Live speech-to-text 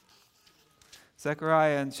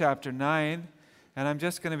Zechariah in chapter 9, and I'm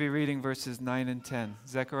just going to be reading verses 9 and 10.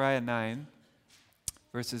 Zechariah 9,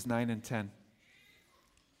 verses 9 and 10.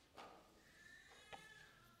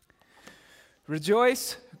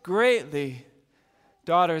 Rejoice greatly,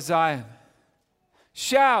 daughter Zion.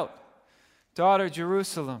 Shout, daughter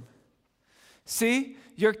Jerusalem. See,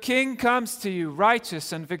 your king comes to you,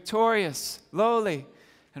 righteous and victorious, lowly,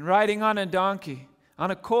 and riding on a donkey, on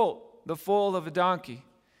a colt, the foal of a donkey.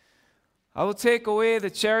 I will take away the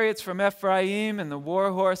chariots from Ephraim and the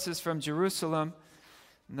war horses from Jerusalem,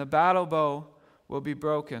 and the battle bow will be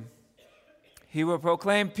broken. He will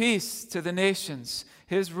proclaim peace to the nations.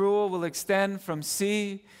 His rule will extend from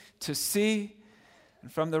sea to sea and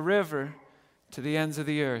from the river to the ends of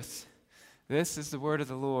the earth. This is the word of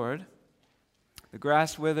the Lord. The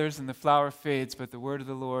grass withers and the flower fades, but the word of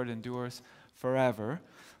the Lord endures forever.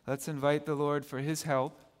 Let's invite the Lord for his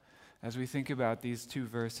help as we think about these two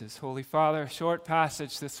verses. Holy Father, short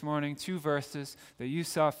passage this morning, two verses that you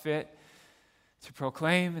saw fit to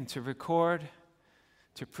proclaim and to record,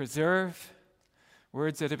 to preserve,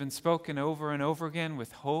 words that have been spoken over and over again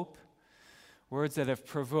with hope, words that have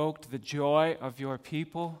provoked the joy of your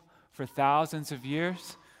people for thousands of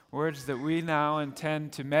years, words that we now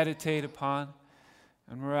intend to meditate upon,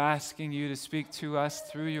 and we're asking you to speak to us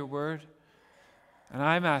through your word. And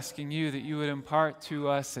I'm asking you that you would impart to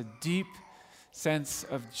us a deep sense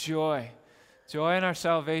of joy. Joy in our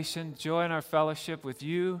salvation, joy in our fellowship with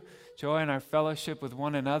you, joy in our fellowship with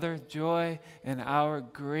one another, joy in our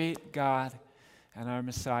great God and our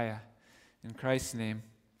Messiah. In Christ's name,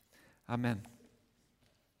 amen.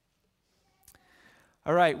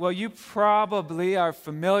 All right, well, you probably are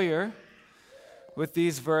familiar with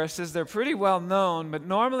these verses. They're pretty well known, but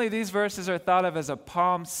normally these verses are thought of as a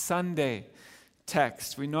Palm Sunday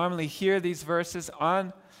text. We normally hear these verses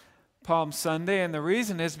on Palm Sunday, and the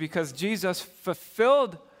reason is because Jesus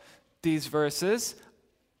fulfilled these verses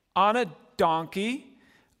on a donkey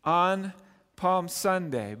on Palm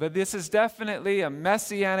Sunday. But this is definitely a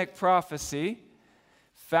messianic prophecy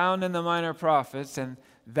found in the Minor Prophets, and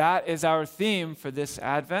that is our theme for this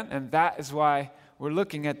Advent, and that is why we're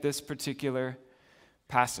looking at this particular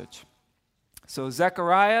passage. So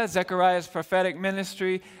Zechariah's prophetic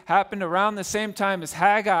ministry happened around the same time as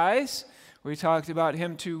Haggai's. We talked about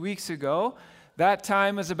him 2 weeks ago. That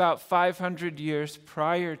time was about 500 years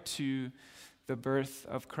prior to the birth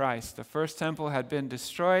of Christ. The first temple had been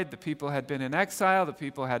destroyed. The people had been in exile. The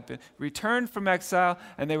people had been returned from exile,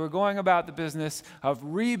 and they were going about the business of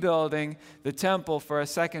rebuilding the temple for a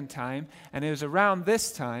second time. And it was around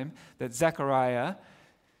this time that Zechariah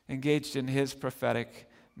engaged in his prophetic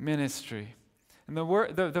ministry. And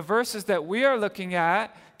the verses that we are looking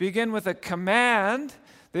at begin with a command.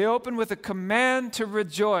 They open with a command to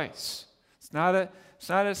rejoice. It's not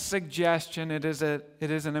a suggestion. It is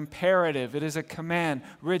an imperative. It is a command.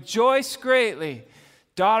 Rejoice greatly,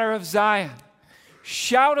 daughter of Zion.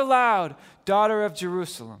 Shout aloud, daughter of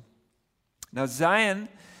Jerusalem. Now, Zion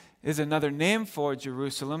is another name for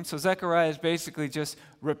Jerusalem. So Zechariah is basically just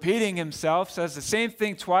repeating himself, says the same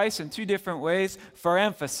thing twice in two different ways for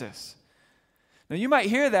emphasis. Now, you might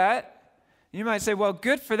hear that. You might say, well,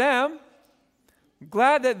 good for them. I'm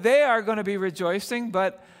glad that they are going to be rejoicing,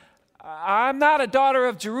 but I'm not a daughter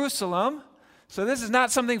of Jerusalem, so this is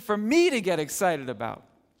not something for me to get excited about.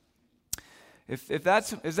 If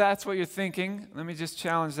that's what you're thinking, let me just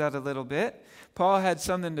challenge that a little bit. Paul had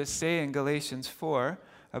something to say in Galatians 4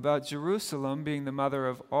 about Jerusalem being the mother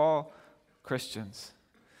of all Christians.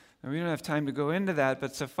 Now, we don't have time to go into that,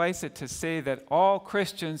 but suffice it to say that all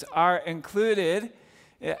Christians are included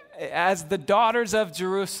as the daughters of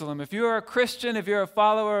Jerusalem. If you are a Christian, if you're a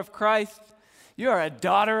follower of Christ, you are a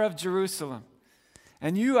daughter of Jerusalem.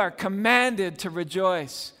 And you are commanded to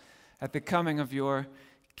rejoice at the coming of your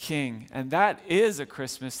King. And that is a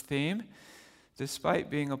Christmas theme,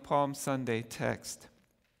 despite being a Palm Sunday text.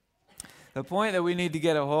 The point that we need to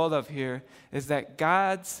get a hold of here is that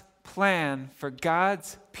God's plan for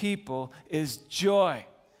God's people is joy.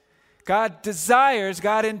 God desires,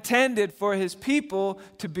 God intended for his people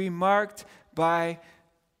to be marked by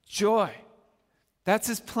joy. That's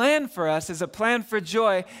his plan for us, is a plan for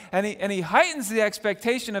joy. And he heightens the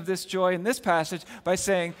expectation of this joy in this passage by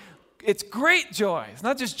saying, it's great joy. It's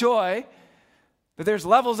not just joy, but there's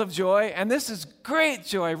levels of joy, and this is great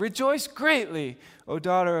joy. Rejoice greatly, O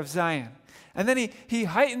daughter of Zion. And then he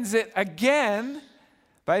heightens it again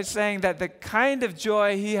by saying that the kind of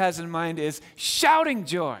joy he has in mind is shouting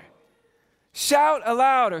joy. Shout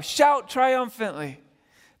aloud or shout triumphantly.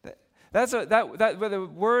 That's where the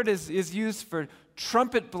word is used for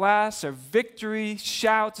trumpet blasts or victory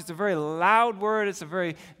shouts. It's a very loud word. It's a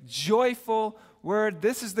very joyful word.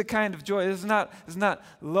 This is the kind of joy. This is not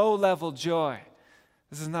low-level joy.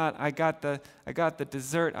 This is not, I got the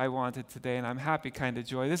dessert I wanted today and I'm happy kind of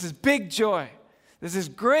joy. This is big joy. This is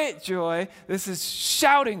great joy. This is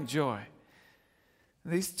shouting joy.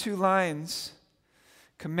 These two lines,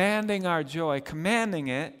 commanding our joy, commanding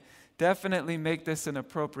it, definitely make this an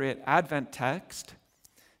appropriate Advent text,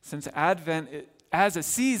 since Advent as a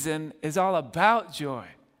season is all about joy.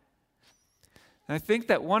 And I think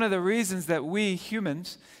that one of the reasons that we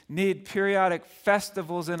humans need periodic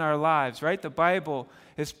festivals in our lives, right? The Bible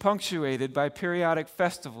is punctuated by periodic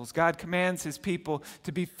festivals. God commands his people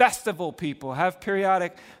to be festival people, have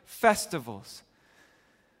periodic festivals.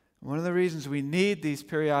 One of the reasons we need these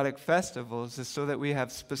periodic festivals is so that we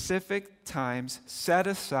have specific times set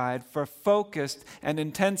aside for focused and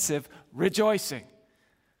intensive rejoicing.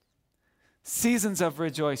 Seasons of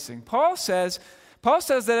rejoicing. Paul says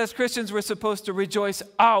that as Christians we're supposed to rejoice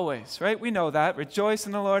always, right? We know that. Rejoice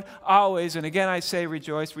in the Lord always. And again, I say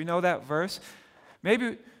rejoice. We know that verse.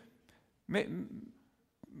 Maybe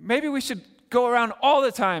we should go around all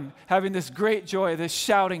the time having this great joy, this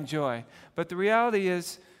shouting joy. But the reality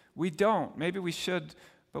is we don't. Maybe we should,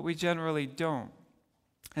 but we generally don't.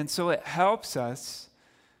 And so it helps us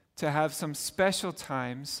to have some special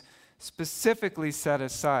times specifically set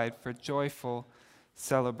aside for joyful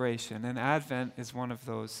celebration. And Advent is one of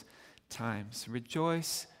those times.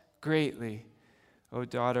 Rejoice greatly, O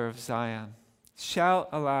daughter of Zion. Shout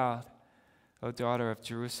aloud, O daughter of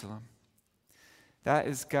Jerusalem. That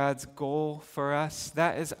is God's goal for us.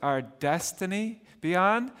 That is our destiny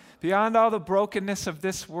beyond all the brokenness of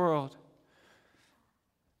this world.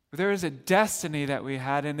 There is a destiny that we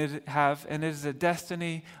had and it is a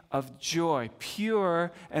destiny of joy,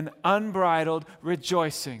 pure and unbridled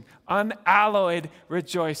rejoicing, unalloyed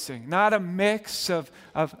rejoicing, not a mix of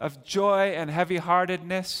joy and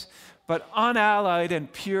heavy-heartedness, but unalloyed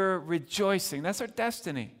and pure rejoicing. That's our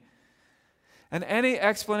destiny. And any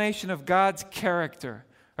explanation of God's character,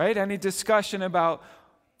 right? Any discussion about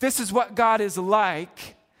this is what God is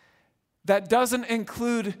like that doesn't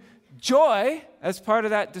include joy as part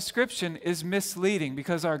of that description is misleading,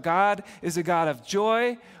 because our God is a God of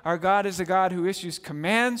joy. Our God is a God who issues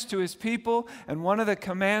commands to his people, and one of the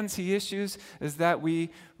commands he issues is that we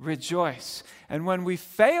rejoice. And when we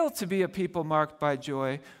fail to be a people marked by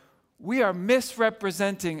joy, we are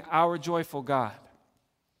misrepresenting our joyful God.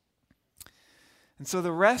 And so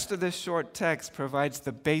the rest of this short text provides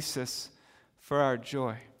the basis for our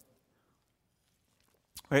joy.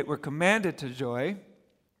 Right? We're commanded to joy.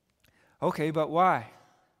 Okay, but why?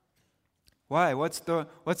 Why? What's the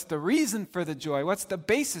reason for the joy? What's the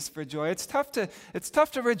basis for joy? It's tough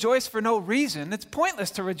to rejoice for no reason. It's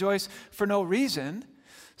pointless to rejoice for no reason.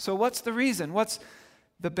 So what's the reason? What's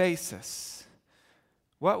the basis?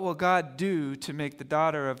 What will God do to make the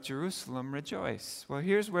daughter of Jerusalem rejoice? Well,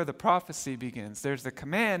 here's where the prophecy begins. There's the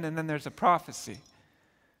command and then there's a prophecy.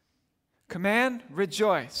 Command,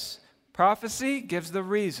 rejoice. Prophecy gives the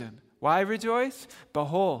reason. Why rejoice?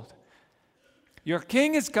 Behold, your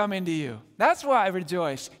king is coming to you. That's why I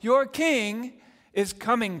rejoice. Your king is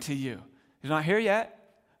coming to you. He's not here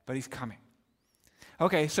yet, but he's coming.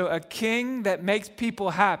 Okay, so a king that makes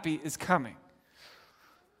people happy is coming.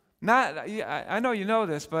 I know you know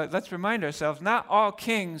this, but let's remind ourselves, not all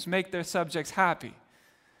kings make their subjects happy.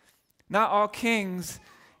 Not all kings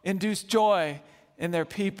induce joy in their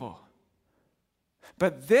people.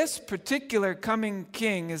 But this particular coming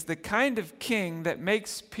king is the kind of king that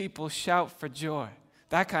makes people shout for joy.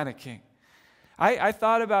 That kind of king. I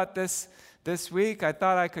thought about this week. I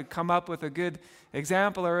thought I could come up with a good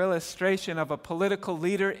example or illustration of a political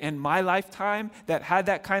leader in my lifetime that had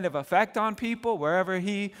that kind of effect on people. Wherever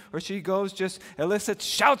he or she goes, just elicits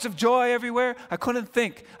shouts of joy everywhere. I couldn't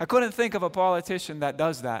think of a politician that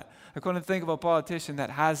does that. I couldn't think of a politician that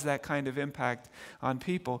has that kind of impact on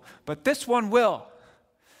people. But this one will.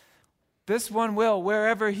 This one will.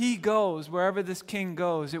 Wherever he goes, wherever this king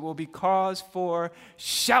goes, it will be cause for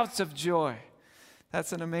shouts of joy.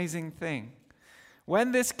 That's an amazing thing.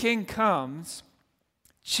 When this king comes,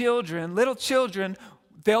 little children,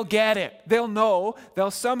 they'll get it. They'll know,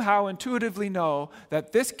 they'll somehow intuitively know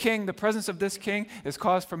that this king, the presence of this king, is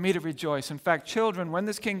cause for me to rejoice. In fact, children, when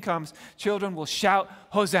this king comes, children will shout,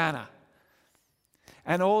 Hosanna.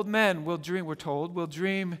 And old men will dream, we're told, will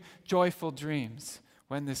dream joyful dreams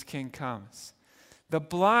when this king comes. The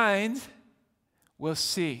blind will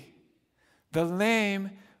see. The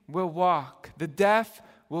lame will walk. The deaf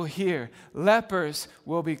will hear. Lepers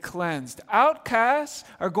will be cleansed. Outcasts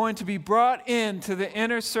are going to be brought into the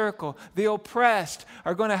inner circle. The oppressed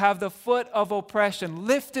are going to have the foot of oppression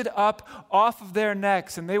lifted up off of their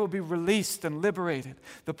necks, and they will be released and liberated.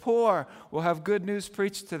 The poor will have good news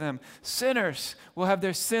preached to them. Sinners will have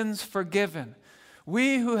their sins forgiven.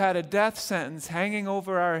 We who had a death sentence hanging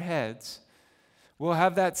over our heads will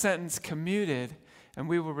have that sentence commuted, and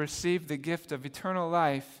we will receive the gift of eternal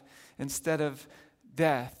life instead of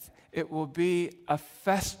death. It will be a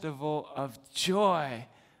festival of joy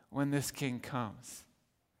when this king comes.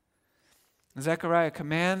 Zechariah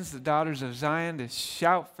commands the daughters of Zion to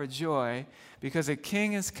shout for joy because a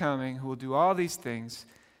king is coming who will do all these things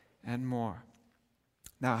and more.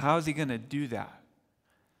 Now, how is he going to do that?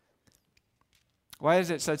 Why is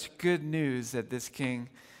it such good news that this king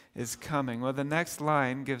is coming? Well, the next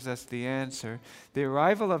line gives us the answer. The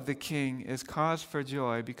arrival of the king is cause for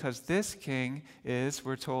joy because this king is,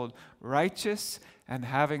 we're told, righteous and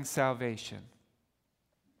having salvation.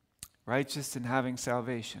 Righteous and having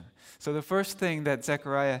salvation. So the first thing that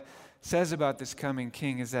Zechariah says about this coming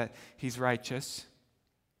king is that he's righteous.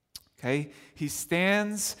 Okay? He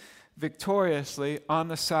stands victoriously on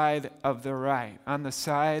the side of the right, on the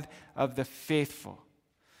side of the faithful.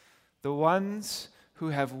 The ones who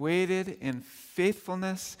have waited in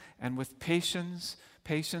faithfulness and with patience,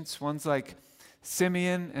 ones like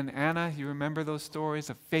Simeon and Anna. You remember those stories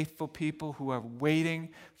of faithful people who are waiting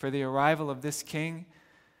for the arrival of this king?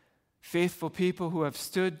 Faithful people who have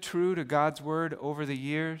stood true to God's word over the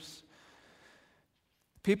years.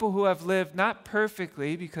 People who have lived not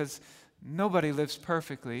perfectly, because nobody lives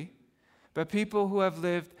perfectly, but people who have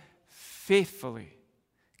lived faithfully,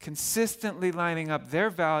 consistently lining up their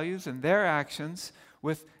values and their actions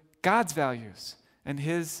with God's values and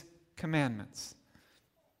his commandments.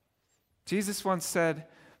 Jesus once said,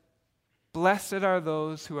 "Blessed are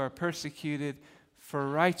those who are persecuted for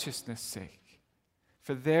righteousness' sake,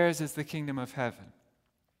 for theirs is the kingdom of heaven."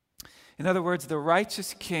 In other words, the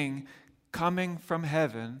righteous king coming from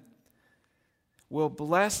heaven will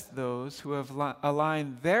bless those who have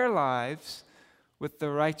aligned their lives with the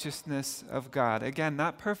righteousness of God. Again,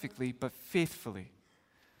 not perfectly, but faithfully.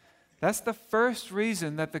 That's the first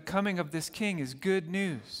reason that the coming of this king is good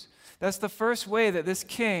news. That's the first way that this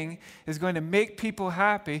king is going to make people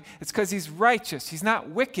happy. It's because he's righteous. He's not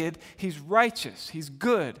wicked. He's righteous. He's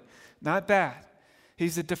good, not bad.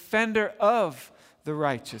 He's a defender of the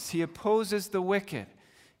righteous. He opposes the wicked.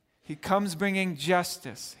 He comes bringing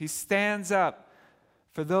justice. He stands up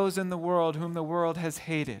for those in the world whom the world has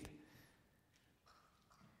hated.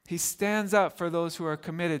 He stands up for those who are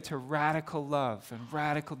committed to radical love and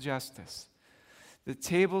radical justice. The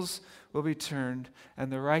tables will be turned,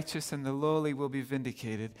 and the righteous and the lowly will be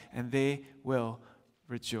vindicated, and they will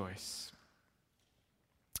rejoice.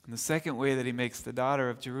 And the second way that he makes the daughter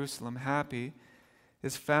of Jerusalem happy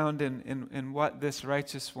is found in what this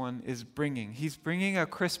righteous one is bringing. He's bringing a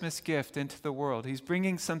Christmas gift into the world. He's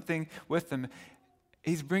bringing something with him.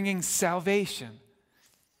 He's bringing salvation.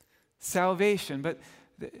 Salvation, but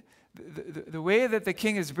the way that the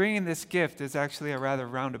king is bringing this gift is actually a rather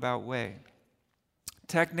roundabout way.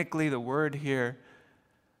 Technically, the word here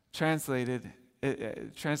translated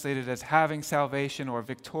as having salvation or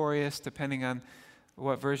victorious, depending on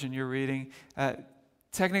what version you're reading.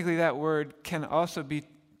 Technically, that word can also be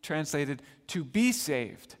translated to be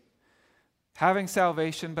saved. Having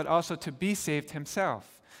salvation, but also to be saved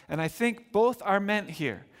himself. And I think both are meant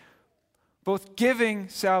here. Both giving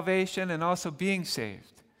salvation and also being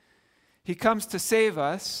saved. He comes to save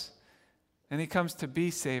us, and he comes to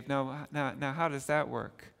be saved. Now, how does that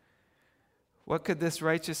work? What could this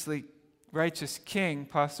righteous king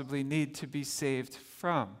possibly need to be saved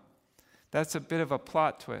from? That's a bit of a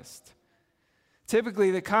plot twist.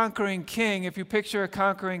 Typically, the conquering king, if you picture a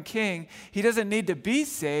conquering king, he doesn't need to be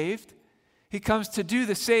saved. He comes to do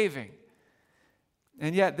the saving.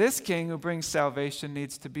 And yet this king who brings salvation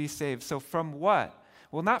needs to be saved. So from what?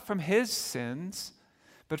 Well, not from his sins,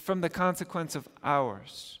 but from the consequence of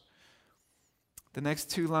ours. The next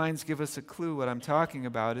two lines give us a clue what I'm talking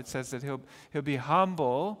about. It says that he'll be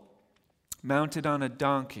humble, mounted on a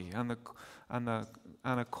donkey, on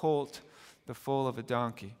a colt, the foal of a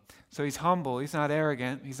donkey. So he's humble, he's not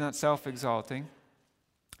arrogant, he's not self-exalting,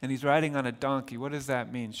 and he's riding on a donkey. What does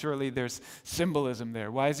that mean? Surely there's symbolism there.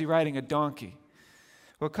 Why is he riding a donkey?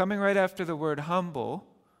 Well, coming right after the word humble,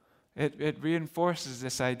 it reinforces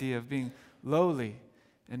this idea of being lowly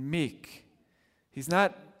and meek. He's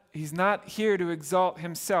not here to exalt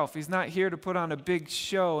himself. He's not here to put on a big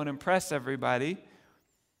show and impress everybody.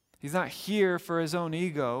 He's not here for his own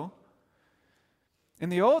ego. In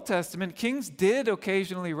the Old Testament, kings did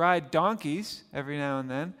occasionally ride donkeys every now and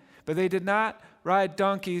then, but they did not ride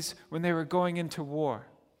donkeys when they were going into war.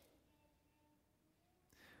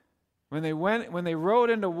 When they rode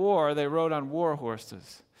into war, they rode on war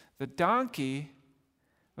horses. The donkey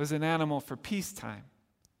was an animal for peacetime,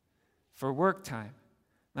 for work time,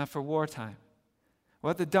 not for wartime.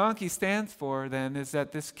 What the donkey stands for then is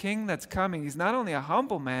that this king that's coming, he's not only a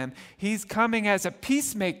humble man, he's coming as a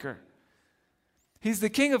peacemaker. He's the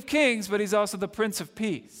King of Kings, but he's also the Prince of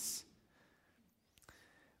Peace.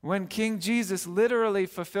 When King Jesus literally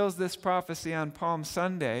fulfills this prophecy on Palm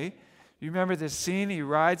Sunday, you remember this scene? He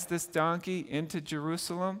rides this donkey into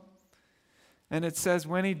Jerusalem. And it says,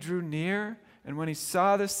 when he drew near and when he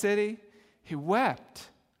saw the city, he wept.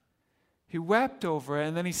 He wept over it,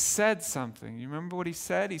 and then he said something. You remember what he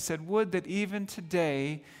said? He said, would that even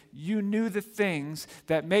today you knew the things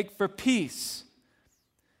that make for peace.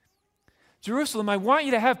 Jerusalem, I want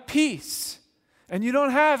you to have peace, and you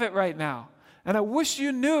don't have it right now. And I wish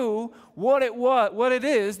you knew what it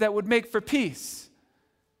is that would make for peace.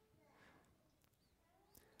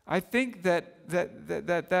 I think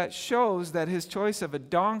that shows that his choice of a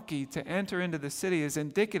donkey to enter into the city is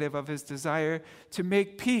indicative of his desire to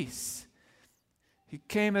make peace. He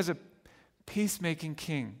came as a peacemaking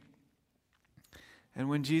king. And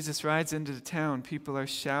when Jesus rides into the town, people are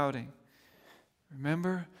shouting.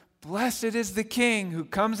 Remember? Blessed is the King who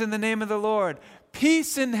comes in the name of the Lord.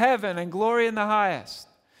 Peace in heaven and glory in the highest.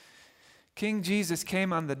 King Jesus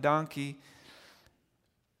came on the donkey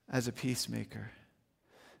as a peacemaker.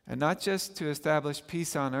 And not just to establish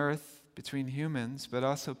peace on earth between humans, but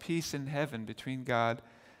also peace in heaven between God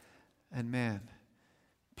and man.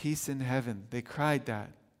 Peace in heaven. They cried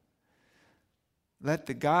that. Let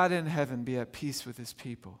the God in heaven be at peace with his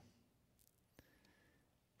people.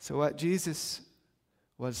 So what Jesus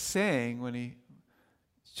was saying when he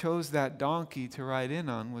chose that donkey to ride in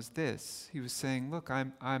on was this. He was saying, look,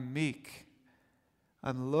 I'm meek.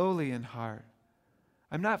 I'm lowly in heart.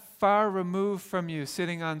 I'm not far removed from you,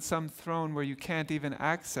 sitting on some throne where you can't even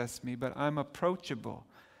access me, but I'm approachable.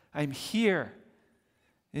 I'm here.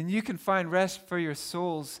 And you can find rest for your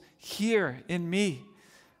souls here in me.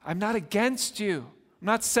 I'm not against you. I'm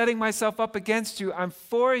not setting myself up against you. I'm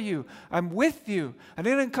for you. I'm with you. I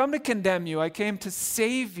didn't come to condemn you. I came to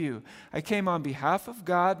save you. I came on behalf of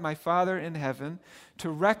God, my Father in heaven, to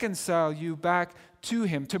reconcile you back to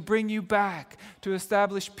him, to bring you back, to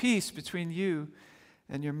establish peace between you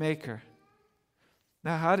and your Maker.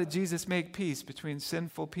 Now, how did Jesus make peace between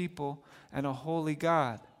sinful people and a holy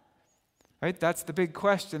God? Right? That's the big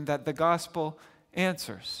question that the gospel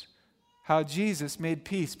answers. How Jesus made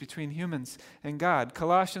peace between humans and God.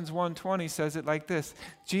 Colossians 1:20 says it like this.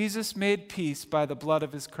 Jesus made peace by the blood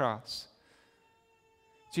of his cross.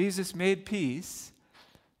 Jesus made peace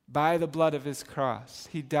by the blood of his cross.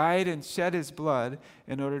 He died and shed his blood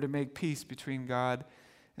in order to make peace between God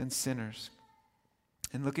and sinners.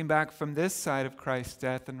 And looking back from this side of Christ's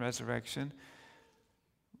death and resurrection,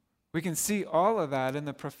 we can see all of that in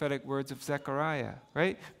the prophetic words of Zechariah,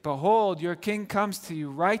 right? Behold, your king comes to you,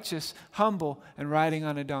 righteous, humble, and riding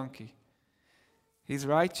on a donkey. He's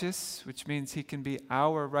righteous, which means he can be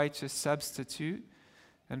our righteous substitute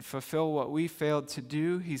and fulfill what we failed to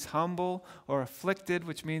do. He's humble or afflicted,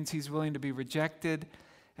 which means he's willing to be rejected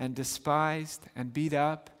and despised and beat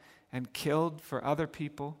up and killed for other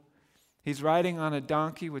people. He's riding on a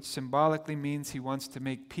donkey, which symbolically means he wants to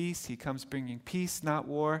make peace. He comes bringing peace, not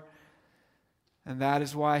war. And that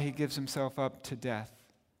is why he gives himself up to death.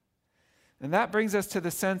 And that brings us to the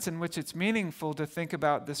sense in which it's meaningful to think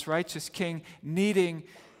about this righteous king needing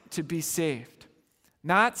to be saved.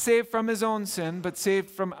 Not saved from his own sin, but saved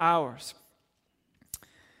from ours.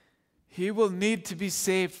 He will need to be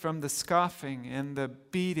saved from the scoffing and the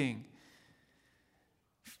beating,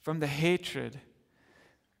 from the hatred,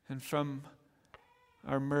 and from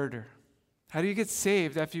our murder. How do you get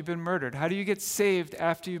saved after you've been murdered? How do you get saved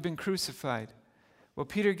after you've been crucified? Well,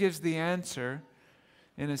 Peter gives the answer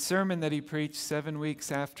in a sermon that he preached 7 weeks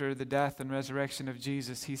after the death and resurrection of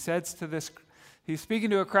Jesus. He says to this, he's speaking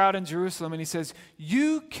to a crowd in Jerusalem, and he says,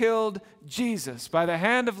 you killed Jesus by the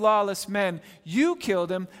hand of lawless men. You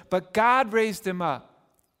killed him, but God raised him up,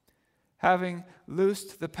 having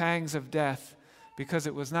loosed the pangs of death, because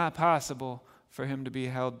it was not possible for him to be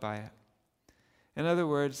held by it. In other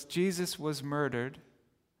words, Jesus was murdered,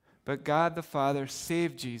 but God the Father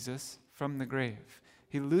saved Jesus from the grave.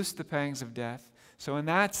 He loosed the pangs of death. So in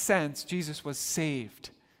that sense, Jesus was saved.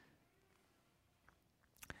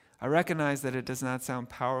 I recognize that it does not sound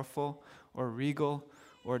powerful or regal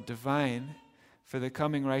or divine for the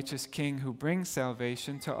coming righteous king who brings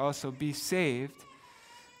salvation to also be saved.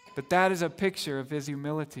 But that is a picture of his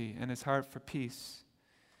humility and his heart for peace.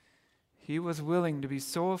 He was willing to be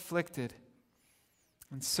so afflicted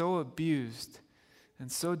and so abused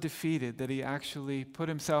and so defeated that he actually put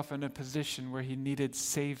himself in a position where he needed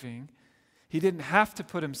saving. He didn't have to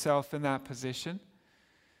put himself in that position,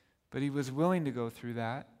 but he was willing to go through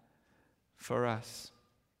that for us.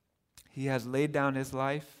 He has laid down his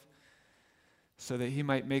life so that he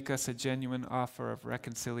might make us a genuine offer of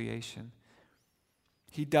reconciliation.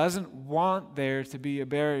 He doesn't want there to be a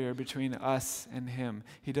barrier between us and him.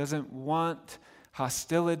 He doesn't want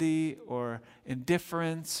hostility or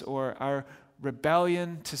indifference or our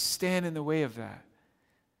rebellion to stand in the way of that.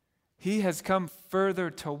 He has come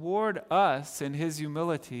further toward us in his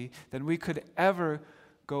humility than we could ever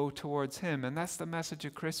go towards him. And that's the message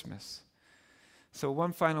of Christmas. So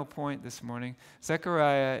one final point this morning.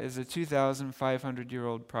 Zechariah is a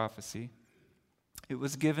 2,500-year-old prophecy. It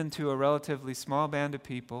was given to a relatively small band of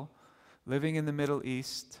people living in the Middle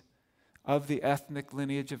East of the ethnic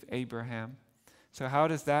lineage of Abraham. So how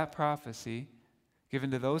does that prophecy,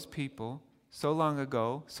 given to those people so long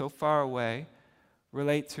ago, so far away,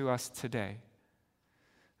 relate to us today?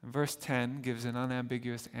 And verse 10 gives an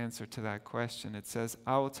unambiguous answer to that question. It says,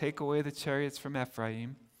 I will take away the chariots from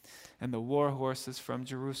Ephraim and the war horses from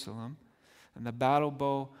Jerusalem, and the battle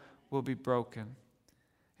bow will be broken.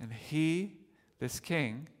 And he, this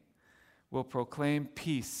king, will proclaim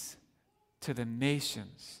peace to the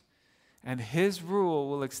nations, and his rule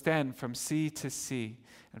will extend from sea to sea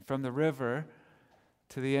and from the river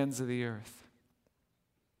to the ends of the earth.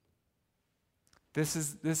 This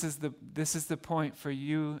is the point for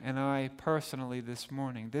you and I personally this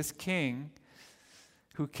morning. This king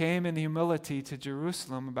who came in humility to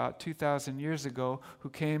Jerusalem about 2,000 years ago, who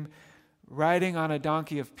came riding on a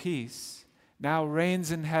donkey of peace, now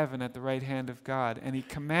reigns in heaven at the right hand of God, and he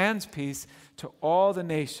commands peace to all the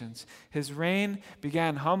nations. His reign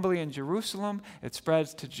began humbly in Jerusalem. It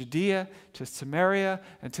spreads to Judea, to Samaria,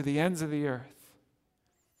 and to the ends of the earth.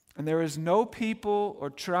 And there is no people or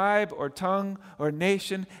tribe or tongue or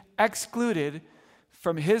nation excluded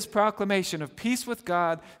from his proclamation of peace with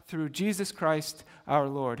God through Jesus Christ our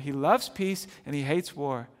Lord. He loves peace and he hates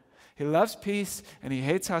war. He loves peace and he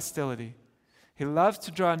hates hostility. He loves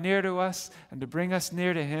to draw near to us and to bring us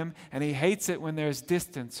near to him, and he hates it when there's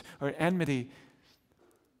distance or enmity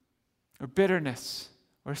or bitterness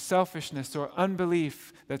or selfishness or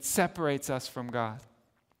unbelief that separates us from God.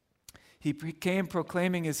 He came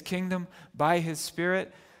proclaiming his kingdom by his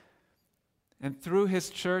Spirit, and through his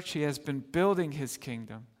church he has been building his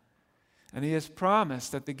kingdom. And he has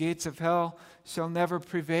promised that the gates of hell shall never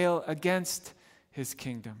prevail against his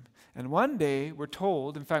kingdom. And one day we're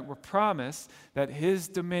told, in fact we're promised, that his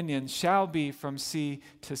dominion shall be from sea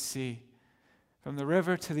to sea, from the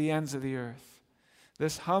river to the ends of the earth.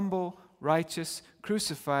 This humble, righteous,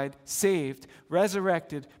 crucified, saved,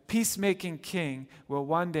 resurrected, peacemaking king will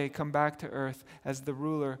one day come back to earth as the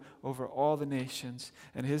ruler over all the nations.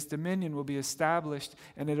 And his dominion will be established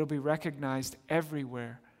and it'll be recognized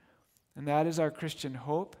everywhere. And that is our Christian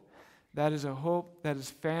hope. That is a hope that is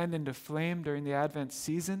fanned into flame during the Advent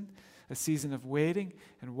season, a season of waiting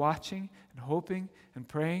and watching and hoping and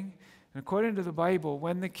praying. And according to the Bible,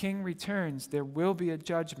 when the king returns, there will be a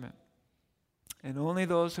judgment. And only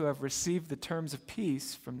those who have received the terms of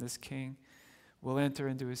peace from this king will enter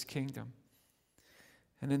into his kingdom.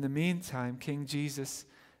 And in the meantime, King Jesus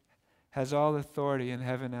has all authority in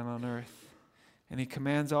heaven and on earth. And he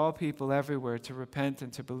commands all people everywhere to repent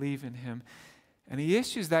and to believe in him. And he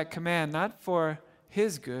issues that command not for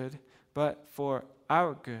his good, but for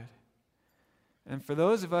our good. And for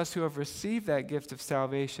those of us who have received that gift of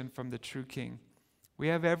salvation from the true King, we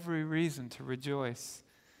have every reason to rejoice,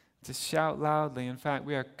 to shout loudly. In fact,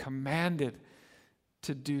 we are commanded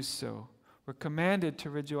to do so. We're commanded to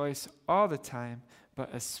rejoice all the time,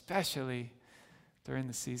 but especially during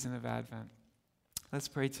the season of Advent. Let's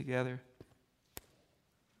pray together.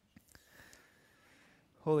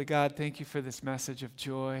 Holy God, thank you for this message of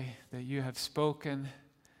joy that you have spoken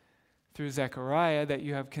through Zechariah, that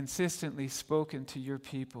you have consistently spoken to your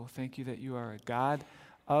people. Thank you that you are a God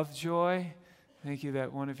of joy. Thank you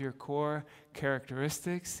that one of your core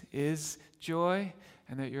characteristics is joy,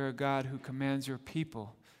 and that you're a God who commands your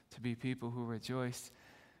people to be people who rejoice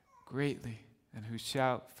greatly and who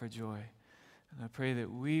shout for joy. And I pray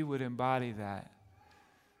that we would embody that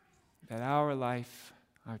our life,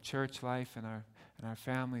 our church life, and our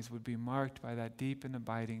families would be marked by that deep and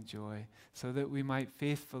abiding joy, so that we might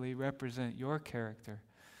faithfully represent your character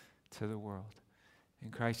to the world. In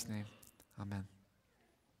Christ's name, amen.